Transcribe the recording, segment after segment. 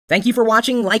Thank you for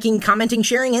watching, liking, commenting,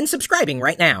 sharing, and subscribing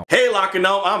right now. Hey Lock and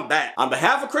Gnome, I'm back. On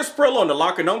behalf of Chris Perillo on the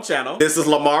Lock and Gnome channel, this is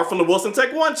Lamarr from the Wilson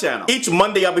Tech 1 channel. Each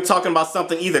Monday I'll be talking about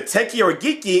something either techie or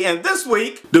geeky, and this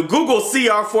week, the Google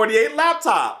CR-48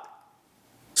 laptop.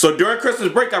 So during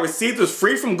Christmas break, I received this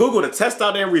free from Google to test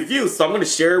out and review, so I'm going to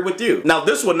share it with you. Now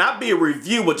this will not be a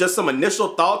review, but just some initial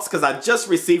thoughts because I just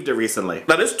received it recently.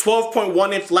 Now this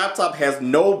 12.1-inch laptop has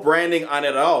no branding on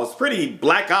it at all. It's pretty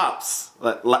Black Ops,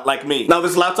 like me. Now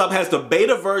this laptop has the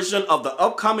beta version of the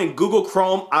upcoming Google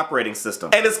Chrome operating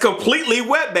system. And it's completely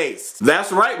web-based.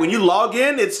 That's right, when you log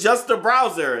in, it's just a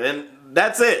browser, and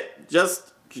that's it.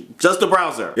 Just a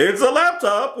browser. It's a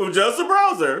laptop with just a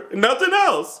browser, nothing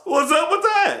else. What's up with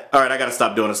that? Alright, I gotta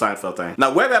stop doing the Seinfeld thing.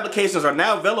 Now, web applications are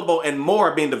now available and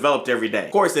more are being developed every day.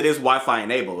 Of course, it is Wi-Fi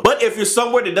enabled. But if you're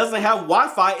somewhere that doesn't have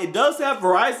Wi-Fi, it does have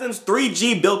Verizon's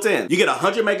 3G built in. You get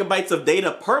 100 megabytes of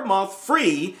data per month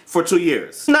free for 2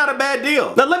 years. Not a bad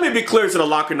deal. Now, let me be clear to the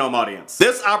Lock and Gnome audience.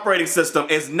 This operating system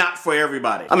is not for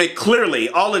everybody. I mean, clearly,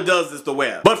 all it does is the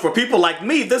web. But for people like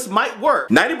me, this might work.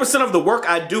 90% of the work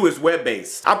I do is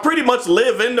web-based. I pretty much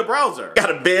live in the browser.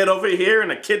 Got a bed over here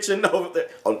and a kitchen over there.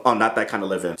 Oh, not that kind of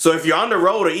live in. So if you're on the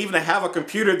road or even have a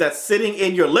computer that's sitting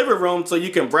in your living room so you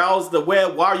can browse the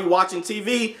web while you're watching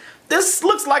TV, this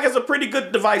looks like it's a pretty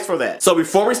good device for that. So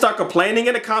before we start complaining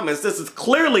in the comments, this is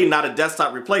clearly not a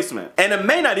desktop replacement. And it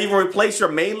may not even replace your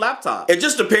main laptop. It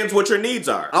just depends what your needs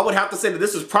are. I would have to say that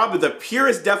this is probably the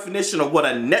purest definition of what a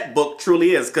netbook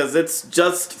truly is, because it's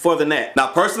just for the net. Now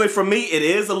personally for me, it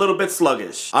is a little bit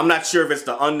sluggish. I'm not sure if it's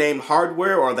the unnamed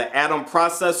hardware or the Atom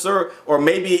processor, or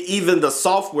maybe even the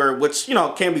software, which, you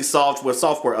know, can be solved with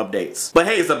software updates. But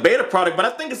hey, it's a beta product, but I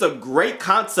think it's a great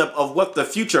concept of what the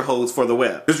future holds for the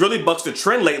web. There's really bucks the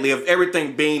trend lately of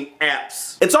everything being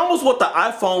apps. It's almost what the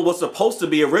iPhone was supposed to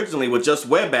be originally, with just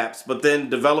web apps, but then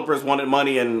developers wanted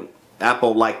money and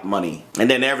Apple liked money. And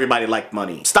then everybody liked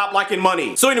money. Stop liking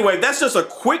money. So anyway, that's just a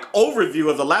quick overview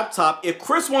of the laptop. If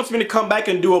Chris wants me to come back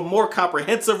and do a more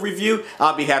comprehensive review,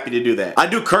 I'll be happy to do that. I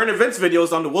do current events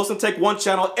videos on the Wilson Tech 1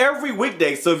 channel every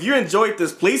weekday, so if you enjoyed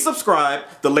this, please subscribe.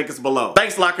 The link is below.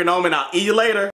 Thanks, Lock and Gnome, and I'll see you later.